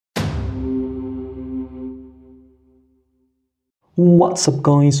What's up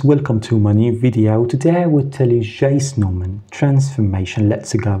guys, welcome to my new video. Today I will tell you Jace Norman transformation.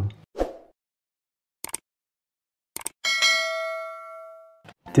 Let's go.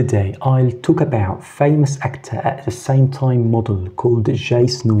 Today I'll talk about famous actor at the same time model called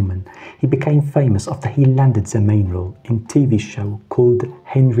Jace Norman. He became famous after he landed the main role in TV show called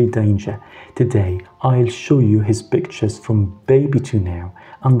Henry Danger. Today I'll show you his pictures from baby to now,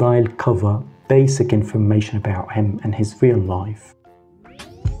 and I'll cover basic information about him and his real life.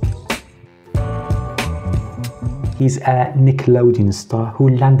 He's a Nickelodeon star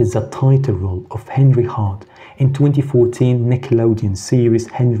who landed the title role of Henry Hart in 2014 Nickelodeon series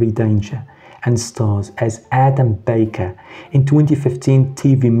Henry Danger, and stars as Adam Baker in 2015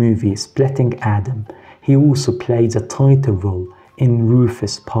 TV movie Splitting Adam. He also played the title role in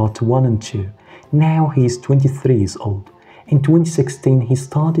Rufus Part 1 and 2. Now he is 23 years old. In 2016 he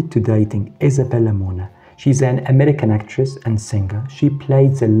started to dating Isabella Mona. She's an American actress and singer. She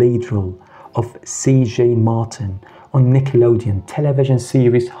played the lead role of C.J. Martin on Nickelodeon television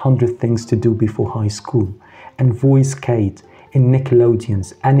series 100 Things to Do Before High School, and voiced Kate in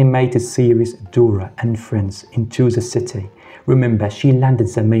Nickelodeon's animated series Dora and Friends Into the City. Remember, she landed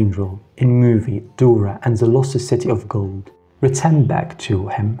the main role in movie Dora and the Lost City of Gold. Return back to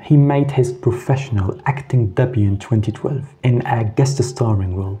him, he made his professional acting debut in 2012 in a guest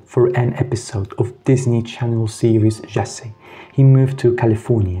starring role for an episode of Disney Channel series Jessie. He moved to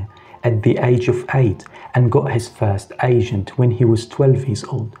California at the age of 8 and got his first agent when he was 12 years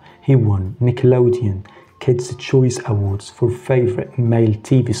old. He won Nickelodeon Kids' Choice Awards for Favorite Male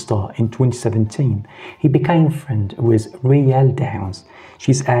TV Star in 2017. He became friends with Rielle Downs.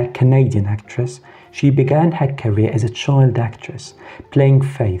 She's a Canadian actress. She began her career as a child actress, playing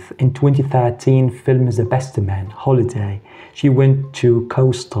Faith in 2013 film The Best Man Holiday. She went to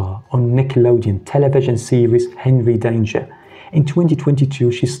co-star on Nickelodeon television series Henry Danger. In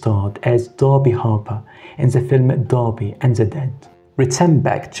 2022, she starred as Darby Harper in the film Darby and the Dead. Return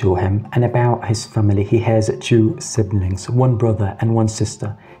back to him and about his family. He has 2 siblings, 1 brother and 1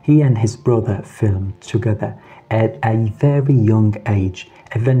 sister. He and his brother filmed together at a very young age,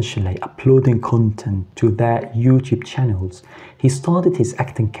 eventually uploading content to their YouTube channels. He started his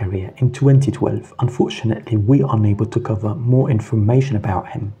acting career in 2012. Unfortunately, we are unable to cover more information about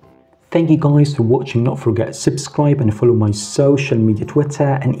him. Thank you guys for watching. Don't forget to subscribe and follow my social media,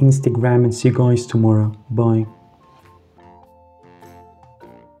 Twitter and Instagram, and see you guys tomorrow. Bye.